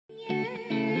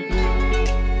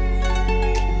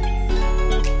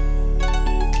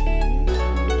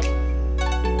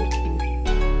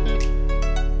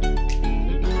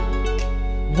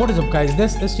What is up guys,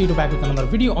 this is Tito back with another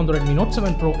video on the Redmi Note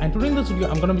 7 Pro, and today in this video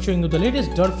I'm going to be showing you the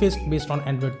latest Derpfest based on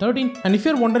Android 13. And if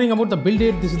you're wondering about the build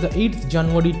date, this is the 8th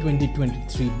January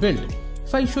 2023 build.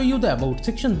 If I show you the about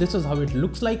section, this is how it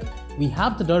looks like. We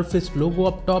have the Derpfest logo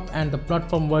up top and the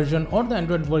platform version or the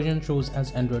Android version shows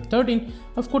as Android 13.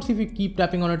 Of course, if you keep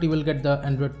tapping on it, you will get the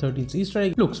Android 13's Easter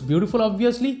egg. Looks beautiful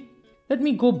obviously. Let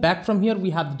me go back from here.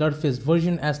 We have the Derpfest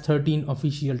version as 13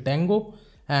 official Tango.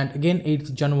 And again,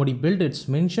 8th January build, it's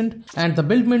mentioned. And the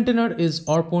build maintainer is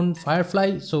Orpon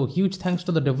Firefly. So huge thanks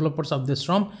to the developers of this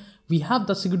ROM. We have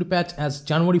the security patch as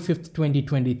January 5th,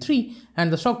 2023.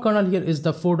 And the stock kernel here is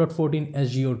the 4.14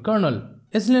 Azure kernel.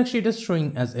 SLink status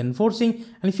showing as enforcing.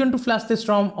 And if you want to flash this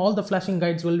ROM, all the flashing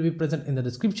guides will be present in the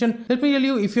description. Let me tell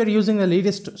you, if you're using the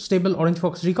latest stable Orange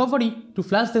Fox recovery to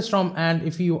flash this ROM, and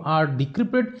if you are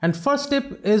decrypted, and first step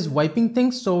is wiping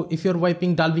things. So if you're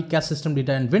wiping Dalvik cache system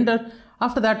data and vendor,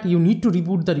 after that, you need to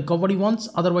reboot the recovery once.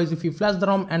 Otherwise, if you flash the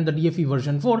ROM and the DFE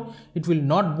version 4, it will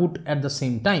not boot at the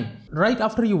same time. Right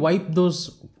after you wipe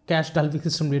those cache Dalvik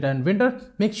system data and vendor,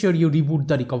 make sure you reboot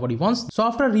the recovery once. So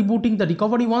after rebooting the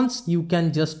recovery once, you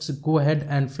can just go ahead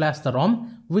and flash the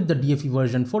ROM with the DFE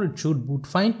version 4. It should boot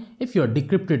fine if you are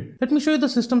decrypted. Let me show you the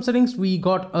system settings. We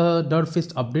got a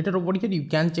Derpfest updater over here. You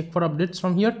can check for updates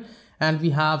from here. And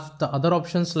we have the other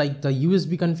options like the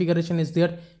USB configuration is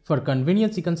there. For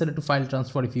convenience, you can set it to file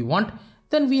transfer if you want.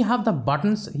 Then we have the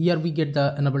buttons. Here we get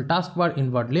the enable taskbar,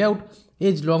 invert layout,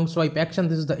 edge long swipe action.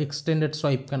 This is the extended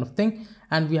swipe kind of thing.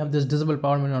 And we have this disable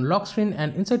power menu on lock screen.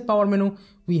 And inside power menu,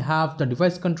 we have the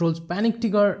device controls, panic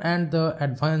trigger, and the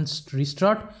advanced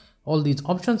restart. All these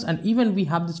options. And even we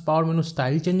have this power menu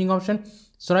style changing option.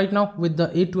 So right now with the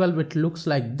A12, it looks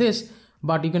like this.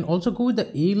 But you can also go with the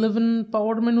A11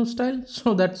 power menu style.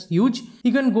 So that's huge.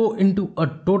 You can go into a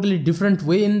totally different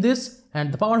way in this.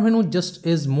 And the power menu just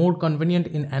is more convenient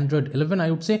in Android 11, I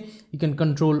would say. You can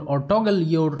control or toggle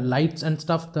your lights and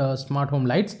stuff, the smart home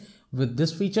lights with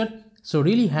this feature. So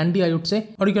really handy, I would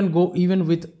say. Or you can go even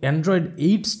with Android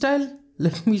 8 style.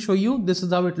 Let me show you. This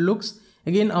is how it looks.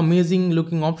 Again, amazing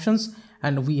looking options.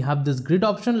 And we have this grid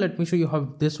option. Let me show you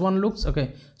how this one looks.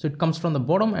 Okay, so it comes from the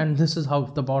bottom and this is how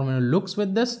the power menu looks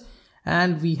with this.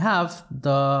 And we have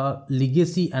the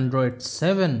legacy Android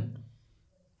 7.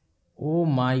 Oh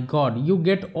my god, you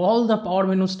get all the power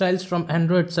menu styles from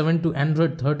Android 7 to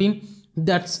Android 13.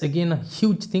 That's again a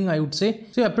huge thing, I would say.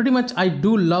 So yeah, pretty much I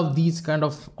do love these kind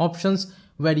of options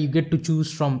where you get to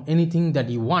choose from anything that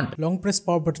you want. Long press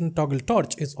power button toggle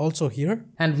torch is also here.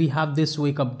 And we have this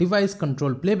wake up device,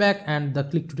 control playback, and the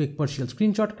click to take partial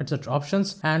screenshot, etc.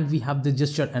 options. And we have the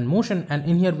gesture and motion. And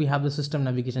in here we have the system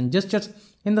navigation gestures.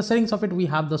 In the settings of it, we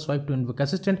have the swipe to invoke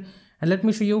assistant. And let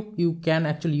me show you, you can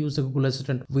actually use the Google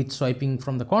Assistant with swiping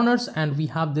from the corners. And we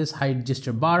have this hide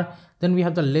gesture bar. Then we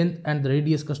have the length and the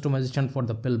radius customization for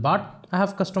the pill bar. I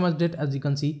have customized it as you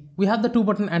can see. We have the 2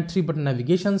 button and 3 button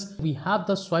navigations. We have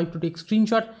the swipe to take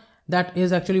screenshot. That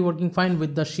is actually working fine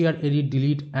with the share, edit,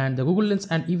 delete, and the Google Lens,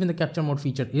 and even the capture mode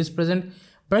feature is present.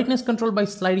 Brightness control by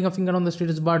sliding a finger on the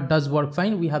status bar does work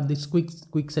fine. We have this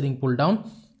quick setting pull down,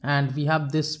 and we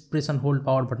have this press and hold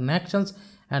power button actions.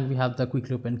 And we have the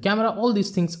quickly open camera. All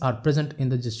these things are present in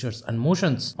the gestures and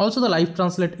motions. Also the live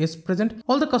translate is present.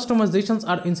 All the customizations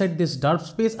are inside this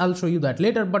DerpSpace. I'll show you that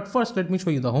later, but first let me show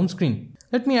you the home screen.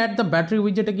 Let me add the battery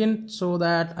widget again so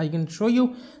that I can show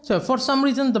you. So for some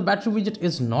reason the battery widget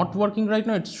is not working right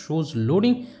now. It shows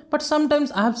loading, but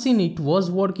sometimes I have seen it was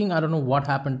working. I don't know what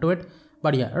happened to it.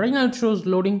 But yeah, right now it shows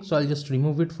loading, so I'll just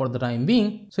remove it for the time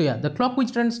being. So yeah, the clock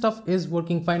widget and stuff is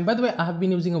working fine. By the way, I have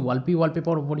been using a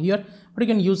wallpaper over here, but you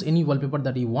can use any wallpaper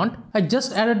that you want. I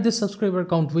just added this subscriber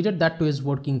count widget, that too is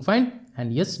working fine.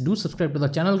 And yes, do subscribe to the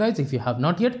channel guys if you have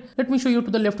not yet. Let me show you to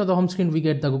the left of the home screen, we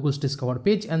get the Google's Discover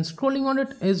page, and scrolling on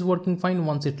it is working fine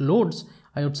once it loads.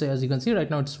 I would say, as you can see right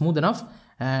now, it's smooth enough.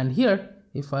 And here,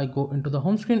 if I go into the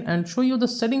home screen and show you the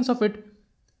settings of it,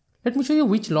 let me show you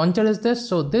which launcher is this.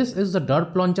 So this is the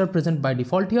Derp launcher present by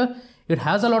default here. It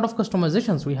has a lot of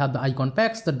customizations. We have the icon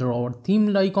packs, the drawer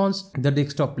themed icons, the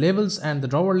desktop labels and the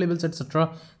drawer labels,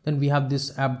 etc. Then we have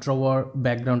this app drawer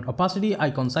background opacity,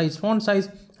 icon size, font size,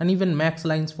 and even max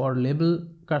lines for label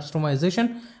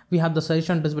customization. We have the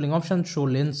suggestion disabling option, show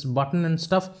lens button and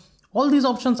stuff. All these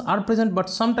options are present, but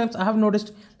sometimes I have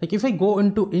noticed, like if I go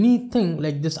into anything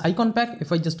like this icon pack,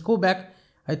 if I just go back,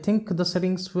 I think the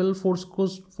settings will force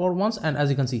close for once, and as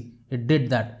you can see, it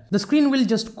did that. The screen will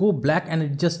just go black and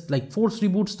it just like force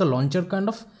reboots the launcher kind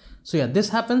of. So yeah, this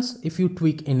happens if you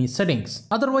tweak any settings.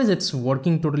 Otherwise, it's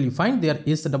working totally fine. There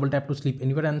is the double tap to sleep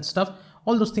anywhere and stuff.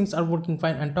 All those things are working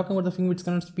fine. And talking about the fingerprint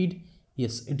scanner speed,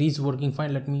 yes, it is working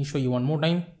fine. Let me show you one more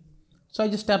time. So I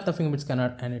just tap the fingerprint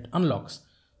scanner and it unlocks.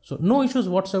 So no issues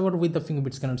whatsoever with the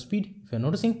fingerprint scanner speed. If you're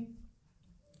noticing,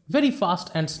 very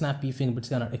fast and snappy fingerprint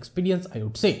scanner experience, I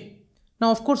would say. Now,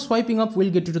 of course, swiping up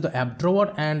will get you to the app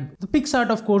drawer, and the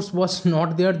PixArt, of course, was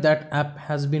not there. That app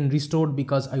has been restored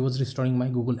because I was restoring my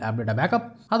Google App Data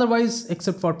backup. Otherwise,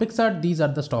 except for PixArt, these are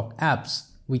the stock apps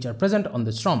which are present on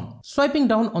this ROM. Swiping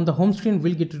down on the home screen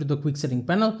will get you to the quick setting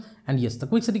panel. And yes, the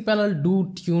quick setting panel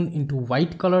do tune into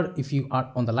white color if you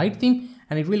are on the light theme,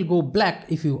 and it will go black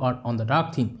if you are on the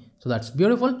dark theme. So that's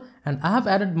beautiful. And I have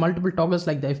added multiple toggles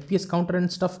like the FPS counter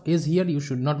and stuff is here. You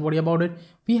should not worry about it.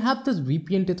 We have this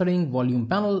VPN tethering, volume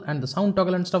panel, and the sound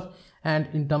toggle and stuff. And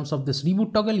in terms of this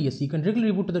reboot toggle, yes, you can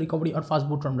directly reboot to the recovery or fast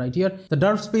boot from right here. The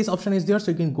DerpSpace option is there, so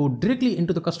you can go directly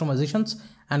into the customizations.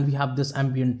 And we have this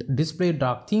ambient display,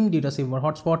 dark theme, data saver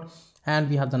hotspot.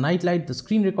 And we have the night light. The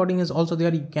screen recording is also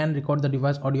there. You can record the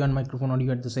device audio and microphone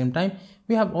audio at the same time.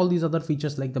 We have all these other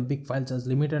features like the big file size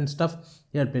limiter and stuff,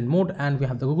 airplane mode, and we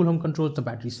have the Google Home controls, the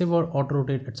battery saver, auto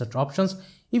rotate, etc. options.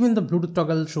 Even the Bluetooth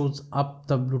toggle shows up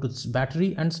the Bluetooth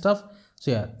battery and stuff.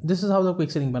 So yeah, this is how the quick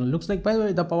setting panel looks like. By the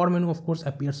way, the power menu of course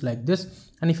appears like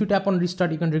this. And if you tap on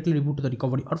restart, you can directly reboot to the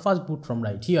recovery or fast boot from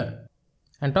right here.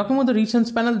 And talking about the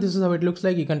recents panel, this is how it looks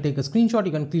like. You can take a screenshot,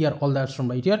 you can clear all that from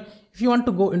right here. If you want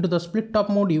to go into the split top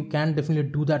mode, you can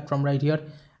definitely do that from right here.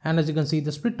 And as you can see,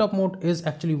 the split top mode is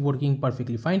actually working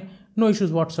perfectly fine. No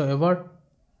issues whatsoever.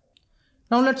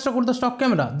 Now let's talk about the stock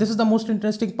camera. This is the most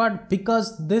interesting part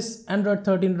because this Android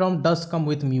 13 ROM does come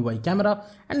with MIUI Camera,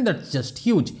 and that's just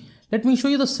huge. Let me show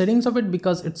you the settings of it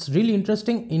because it's really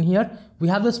interesting. In here, we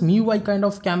have this MIUI kind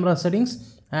of camera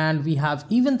settings, and we have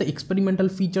even the experimental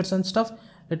features and stuff.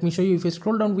 Let me show you. If you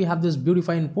scroll down, we have this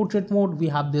beautify in portrait mode. We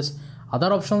have this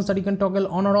other options that you can toggle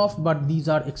on or off, but these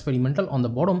are experimental on the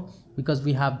bottom because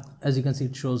we have, as you can see,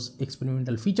 it shows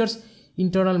experimental features,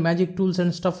 internal magic tools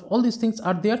and stuff. All these things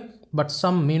are there, but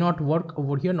some may not work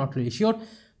over here, not really sure.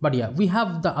 But yeah, we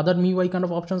have the other MIUI kind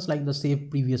of options like the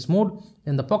save previous mode,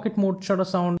 then the pocket mode, shutter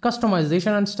sound,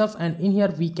 customization and stuff. And in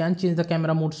here, we can change the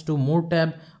camera modes to more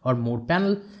tab or more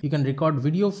panel. You can record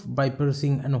video by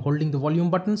pressing and holding the volume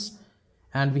buttons.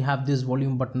 And we have this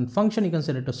volume button function. You can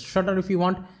set it to shutter if you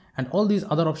want. And all these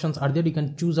other options are there. You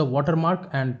can choose a watermark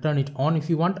and turn it on if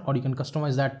you want, or you can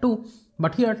customize that too.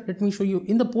 But here, let me show you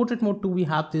in the portrait mode too, we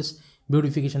have this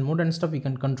beautification mode and stuff. You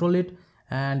can control it.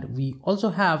 And we also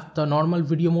have the normal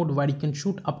video mode where you can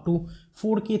shoot up to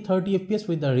 4K 30 FPS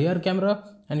with the rear camera.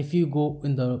 And if you go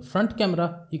in the front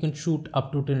camera, you can shoot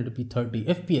up to 1080p 30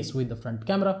 FPS with the front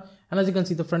camera. And as you can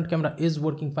see, the front camera is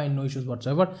working fine, no issues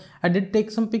whatsoever. I did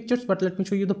take some pictures, but let me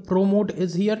show you. The pro mode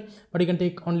is here, but you can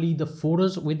take only the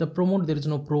photos with the pro mode. There is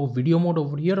no pro video mode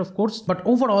over here, of course. But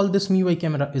overall, this MIUI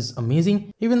camera is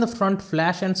amazing. Even the front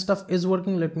flash and stuff is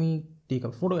working. Let me take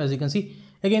a photo. As you can see,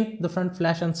 again, the front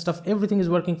flash and stuff, everything is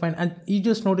working fine. And you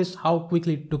just notice how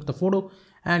quickly it took the photo.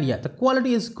 And yeah, the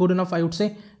quality is good enough, I would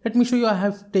say. Let me show you. I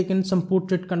have taken some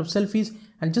portrait kind of selfies,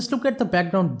 and just look at the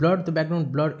background blur. The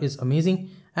background blur is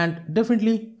amazing. And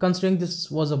definitely, considering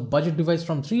this was a budget device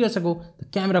from 3 years ago, the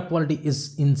camera quality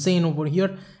is insane over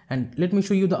here. And let me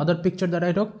show you the other picture that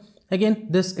I took. Again,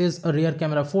 this is a rear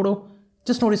camera photo.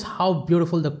 Just notice how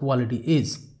beautiful the quality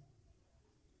is.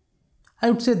 I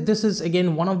would say this is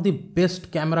again one of the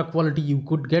best camera quality you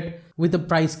could get with the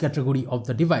price category of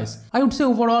the device. I would say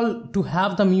overall, to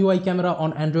have the MIUI camera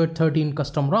on Android 13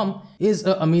 custom ROM is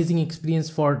an amazing experience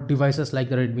for devices like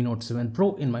the Redmi Note 7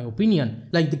 Pro, in my opinion.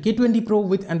 Like the K20 Pro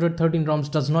with Android 13 ROMs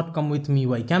does not come with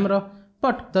MIUI camera,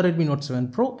 but the Redmi Note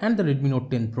 7 Pro and the Redmi Note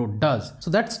 10 Pro does.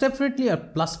 So that's definitely a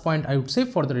plus point, I would say,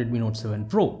 for the Redmi Note 7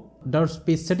 Pro.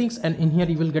 DerpSpace settings, and in here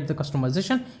you will get the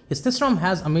customization. Yes, this ROM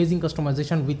has amazing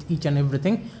customization with each and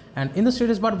everything. And in the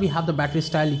status bar, we have the battery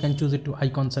style. You can choose it to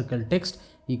icon, circle, text.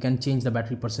 You can change the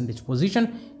battery percentage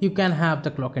position. You can have the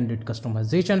clock and date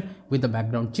customization with the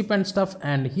background chip and stuff.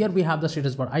 And here we have the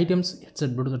status bar items,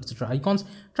 headset, Bluetooth, etc. icons.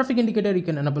 Traffic indicator you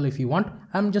can enable if you want.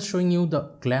 I'm just showing you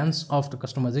the glance of the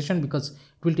customization because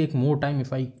it will take more time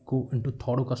if I go into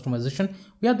thorough customization.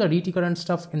 We have the reticker and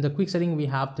stuff. In the quick setting, we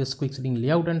have this quick setting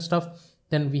layout and stuff.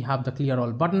 Then we have the clear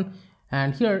all button.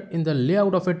 And here in the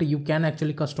layout of it, you can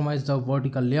actually customize the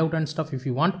vertical layout and stuff if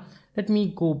you want. Let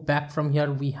me go back from here.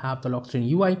 We have the lock screen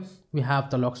UI. We have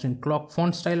the lock screen clock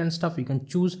font style and stuff. You can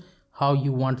choose how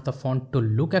you want the font to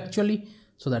look actually.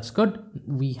 So that's good.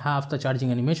 We have the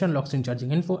charging animation, lock screen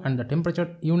charging info, and the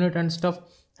temperature unit and stuff.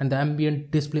 And the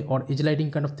ambient display or edge lighting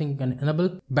kind of thing you can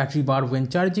enable. Battery bar when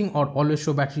charging, or always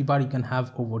show battery bar you can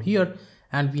have over here.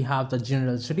 And we have the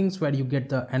general settings where you get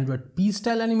the Android P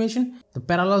style animation, the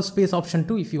parallel space option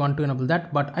too if you want to enable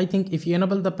that. But I think if you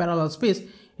enable the parallel space,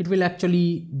 it will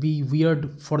actually be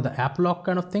weird for the app lock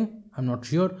kind of thing. I'm not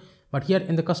sure. But here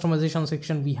in the customization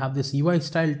section, we have this UI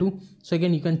style too. So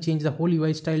again, you can change the whole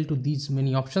UI style to these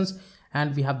many options.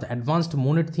 And we have the advanced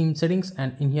monet theme settings.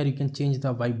 And in here, you can change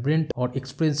the vibrant or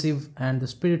expressive and the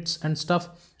spirits and stuff,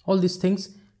 all these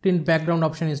things. Tint background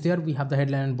option is there. We have the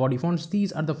headline and body fonts.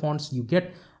 These are the fonts you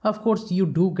get. Of course, you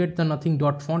do get the nothing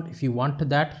dot font if you want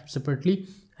that separately.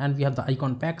 And we have the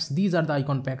icon packs. These are the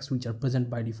icon packs which are present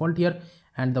by default here.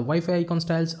 And the Wi-Fi icon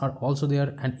styles are also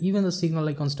there, and even the signal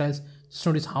icon styles. Just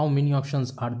notice how many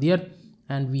options are there.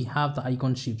 And we have the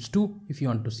icon shapes too, if you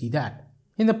want to see that.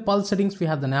 In the pulse settings, we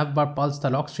have the nav bar pulse, the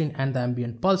lock screen, and the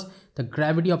ambient pulse. The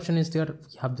gravity option is there.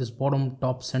 We have this bottom,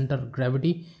 top, center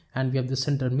gravity, and we have the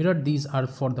center mirror. These are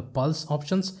for the pulse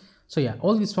options. So yeah,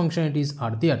 all these functionalities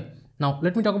are there. Now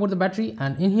let me talk about the battery,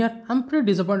 and in here I'm pretty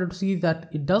disappointed to see that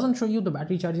it doesn't show you the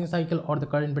battery charging cycle or the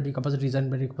current battery capacity, design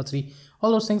battery capacity.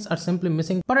 All those things are simply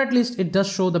missing, but at least it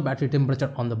does show the battery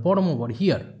temperature on the bottom over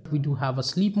here. We do have a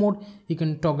sleep mode. You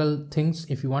can toggle things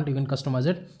if you want, you can customize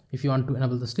it. If you want to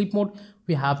enable the sleep mode,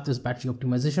 we have this battery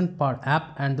optimization per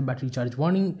app and the battery charge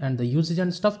warning and the usage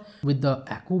and stuff with the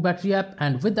Accu battery app.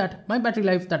 And with that, my battery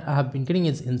life that I have been getting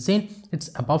is insane. It's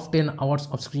above 10 hours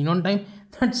of screen on time.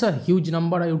 That's a huge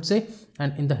number, I would say.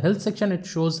 And in the health section, it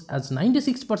shows as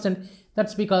 96%.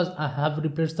 That's because I have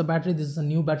replaced the battery. This is a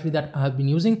new battery that I have been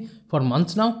using for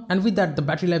months now. And with that, the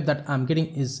battery life that I'm getting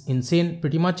is insane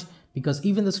pretty much, because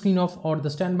even the screen off or the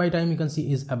standby time you can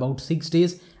see is about 6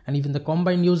 days, and even the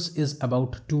combined use is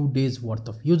about 2 days worth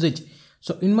of usage.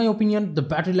 So in my opinion, the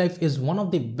battery life is one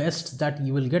of the best that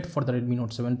you will get for the Redmi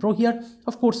Note 7 Pro here.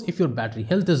 Of course, if your battery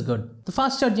health is good. The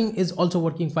fast charging is also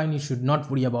working fine. You should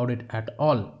not worry about it at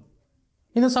all.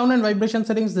 In the sound and vibration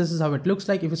settings, this is how it looks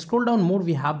like. If you scroll down more,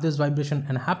 we have this vibration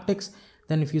and haptics.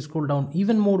 Then if you scroll down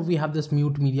even more, we have this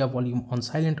mute media volume on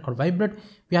silent or vibrate.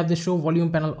 We have the show volume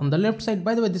panel on the left side.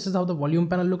 By the way, this is how the volume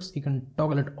panel looks. You can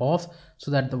toggle it off so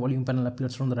that the volume panel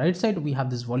appears from the right side. We have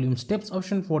this volume steps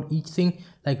option for each thing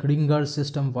like ringer,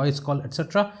 system, voice call,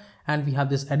 etc. And we have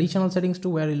this additional settings too,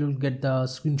 where you will get the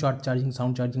screenshot charging,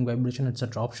 sound charging, vibration,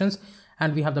 etc. options.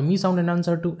 And we have the Mi Sound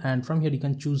Enhancer too, and from here you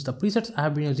can choose the presets. I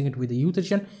have been using it with the youth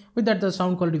edition. With that, the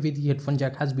sound quality with the headphone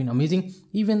jack has been amazing.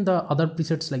 Even the other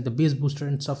presets like the bass booster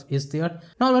and stuff is there.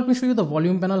 Now let me show you the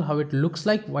volume panel, how it looks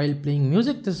like while playing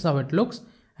music. This is how it looks.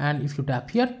 And if you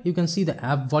tap here, you can see the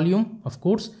app volume, of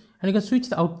course, and you can switch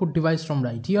the output device from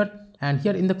right here. And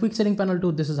here in the quick setting panel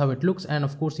too, this is how it looks. And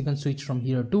of course you can switch from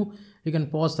here too. You can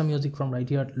pause the music from right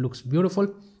here. It looks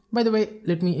beautiful. By the way,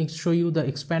 let me show you the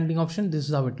expanding option. This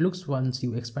is how it looks once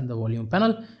you expand the volume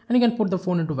panel, and you can put the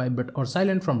phone into vibrate or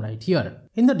silent from right here.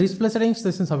 In the display settings,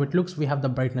 this is how it looks. We have the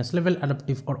brightness level,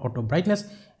 adaptive or auto brightness.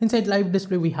 Inside live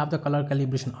display, we have the color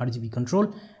calibration RGB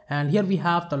control, and here we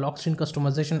have the lock screen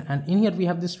customization, and in here we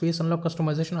have this face unlock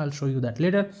customization. I'll show you that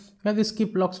later. We have this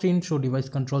skip lock screen, show device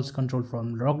controls, control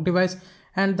from lock device,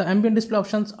 and the ambient display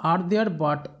options are there,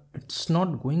 but it's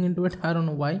not going into it. I don't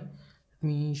know why. Let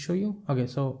me show you. Okay,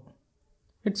 so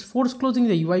it's force closing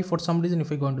the UI for some reason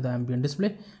if I go into the ambient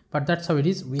display, but that's how it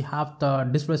is. We have the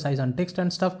display size and text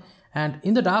and stuff. And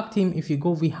in the dark theme, if you go,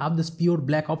 we have this pure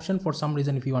black option for some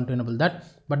reason if you want to enable that.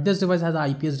 But this device has an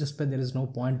IPS display. There is no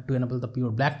point to enable the pure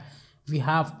black. We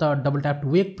have the double tap to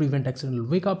wake, prevent accidental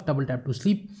wake up, double tap to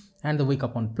sleep, and the wake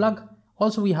up on plug.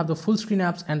 Also, we have the full screen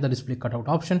apps and the display cutout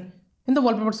option. In the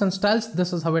wallpapers and styles,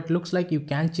 this is how it looks like. You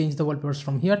can change the wallpapers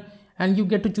from here, and you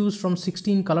get to choose from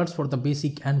 16 colors for the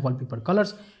basic and wallpaper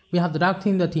colors. We have the dark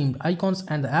theme, the themed icons,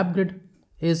 and the app grid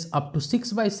is up to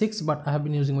 6x6, but I have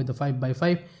been using with the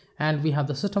 5x5. And we have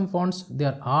the system fonts.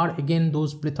 There are again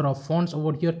those plethora of fonts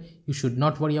over here. You should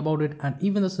not worry about it. And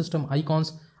even the system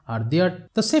icons are there.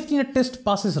 The Safetynet test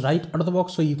passes right out of the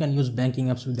box, so you can use banking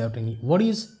apps without any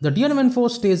worries. The DRM info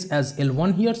stays as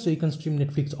L1 here, so you can stream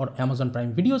Netflix or Amazon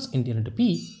Prime videos in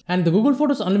 1080p. And the Google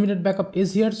Photos unlimited backup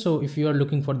is here, so if you are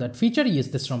looking for that feature, yes,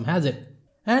 this ROM has it.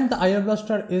 And the IR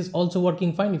blaster is also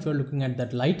working fine if you're looking at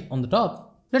that light on the top.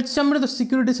 Let's jump into the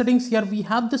security settings. Here we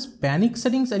have this panic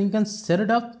settings, and you can set it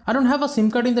up. I don't have a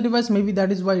SIM card in the device, maybe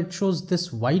that is why it shows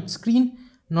this white screen.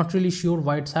 Not really sure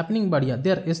why it's happening, but yeah,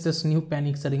 there is this new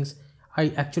panic settings.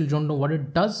 I actually don't know what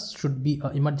it does. Should be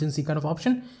an emergency kind of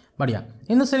option, but yeah,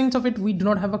 in the settings of it, we do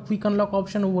not have a quick unlock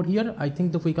option over here. I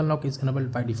think the quick unlock is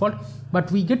enabled by default,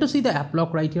 but we get to see the app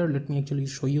lock right here. Let me actually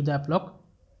show you the app lock.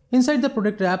 Inside the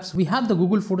protected apps, we have the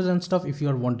Google Photos and stuff if you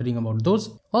are wondering about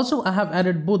those. Also, I have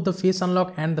added both the face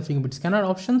unlock and the fingerprint scanner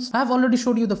options. I have already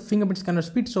showed you the fingerprint scanner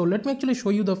speed, so let me actually show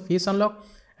you the face unlock.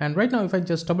 And right now, if I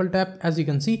just double tap, as you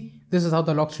can see, This is how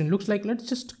the lock screen looks like. Let's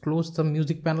just close the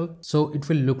music panel. So it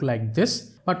will look like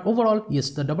this. But overall, yes,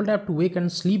 the double tap to wake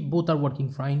and sleep both are working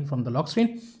fine from the lock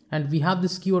screen. And we have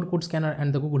this QR code scanner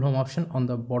and the Google Home option on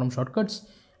the bottom shortcuts.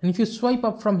 And if you swipe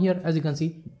up from here, as you can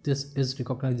see, this is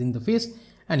recognizing the face,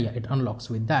 and yeah, it unlocks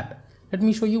with that. Let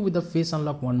me show you with the face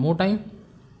unlock one more time.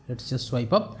 Let's just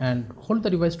swipe up and hold the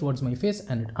device towards my face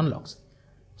and it unlocks.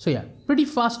 So yeah, pretty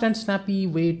fast and snappy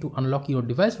way to unlock your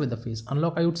device with the face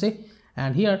unlock, I would say.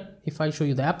 And here, if I show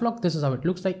you the app lock, this is how it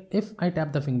looks like. If I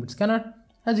tap the fingerprint scanner,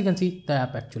 as you can see, the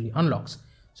app actually unlocks.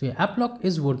 So yeah, app lock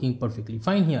is working perfectly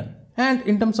fine here. And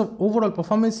in terms of overall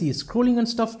performance, yes, scrolling and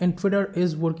stuff in Twitter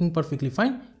is working perfectly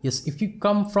fine. Yes, if you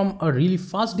come from a really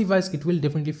fast device, it will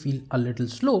definitely feel a little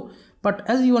slow. But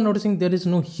as you are noticing, there is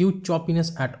no huge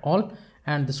choppiness at all.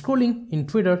 And the scrolling in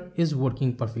Twitter is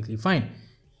working perfectly fine.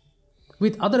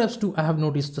 With other apps too, I have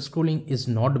noticed the scrolling is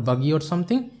not buggy or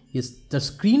something. Yes, the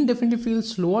screen definitely feels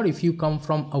slower if you come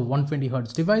from a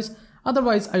 120Hz device.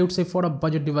 Otherwise, I would say for a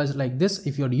budget device like this,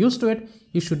 if you're used to it,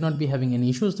 you should not be having any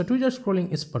issues. The Twitter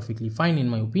scrolling is perfectly fine in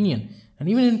my opinion. And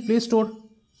even in Play Store,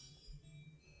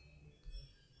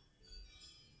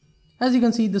 as you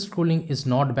can see, the scrolling is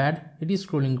not bad. It is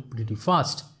scrolling pretty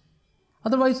fast.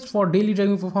 Otherwise, for daily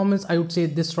driving performance, I would say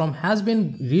this ROM has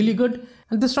been really good.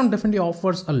 And this ROM definitely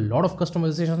offers a lot of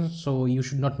customization, so you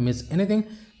should not miss anything.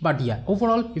 But yeah,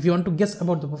 overall, if you want to guess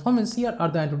about the performance, here are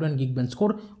the Android Geekbench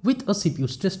score with a CPU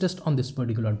stress test on this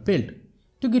particular build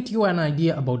to get you an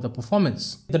idea about the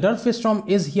performance. The Derpfest ROM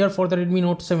is here for the Redmi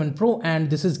Note 7 Pro, and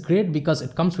this is great because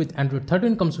it comes with Android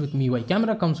 13, comes with MIUI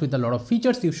Camera, comes with a lot of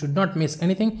features. You should not miss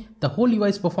anything. The whole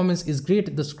device performance is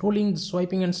great. The scrolling, the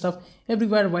swiping and stuff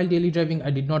everywhere while daily driving, I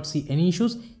did not see any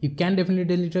issues. You can definitely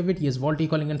daily drive it. Yes, VoLTE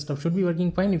calling and stuff should be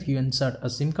working fine. If you insert a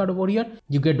SIM card over here,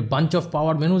 you get a bunch of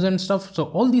power menus and stuff. So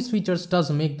all these features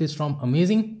does make this ROM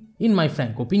amazing, in my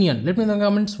frank opinion. Let me know in the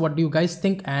comments what do you guys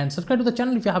think, and subscribe to the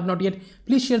channel if you have not yet.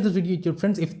 Please share this video with your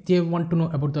friends if they want to know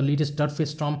about the latest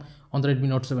Derpfest ROM on the Redmi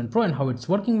Note 7 Pro and how it's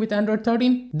working with Android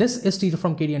 13. This is Steve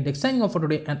from KDN Tech signing off for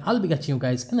today, and I'll be catching you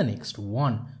guys in the next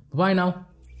one. Bye now.